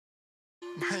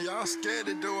Man, y'all scared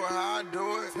to do it how I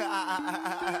do it.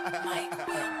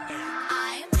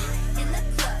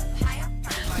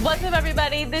 What's up,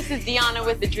 everybody? This is Dionna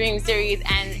with the Dream Series,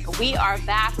 and we are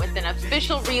back with an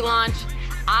official relaunch.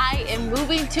 I am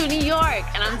moving to New York,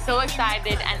 and I'm so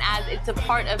excited, and as it's a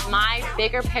part of my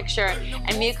bigger picture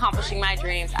and me accomplishing my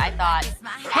dreams, I thought,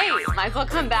 hey, might as well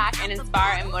come back and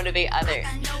inspire and motivate others.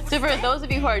 So for those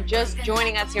of you who are just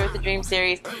joining us here with the Dream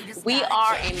Series, we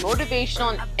are a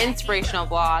motivational and inspirational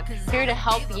blog here to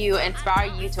help you,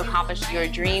 inspire you to accomplish your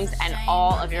dreams and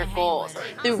all of your goals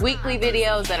through weekly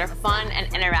videos that are fun and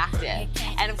interactive.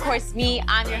 And of course, me,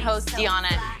 I'm your host,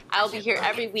 Dionna. I'll be here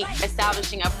every week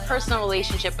establishing a personal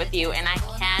relationship with you, and I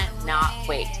cannot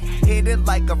wait. Hit it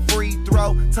like a free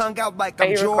throw, tongue out like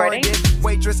I'm Jordan.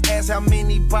 Waitress asked how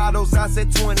many bottles, I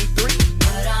said 23.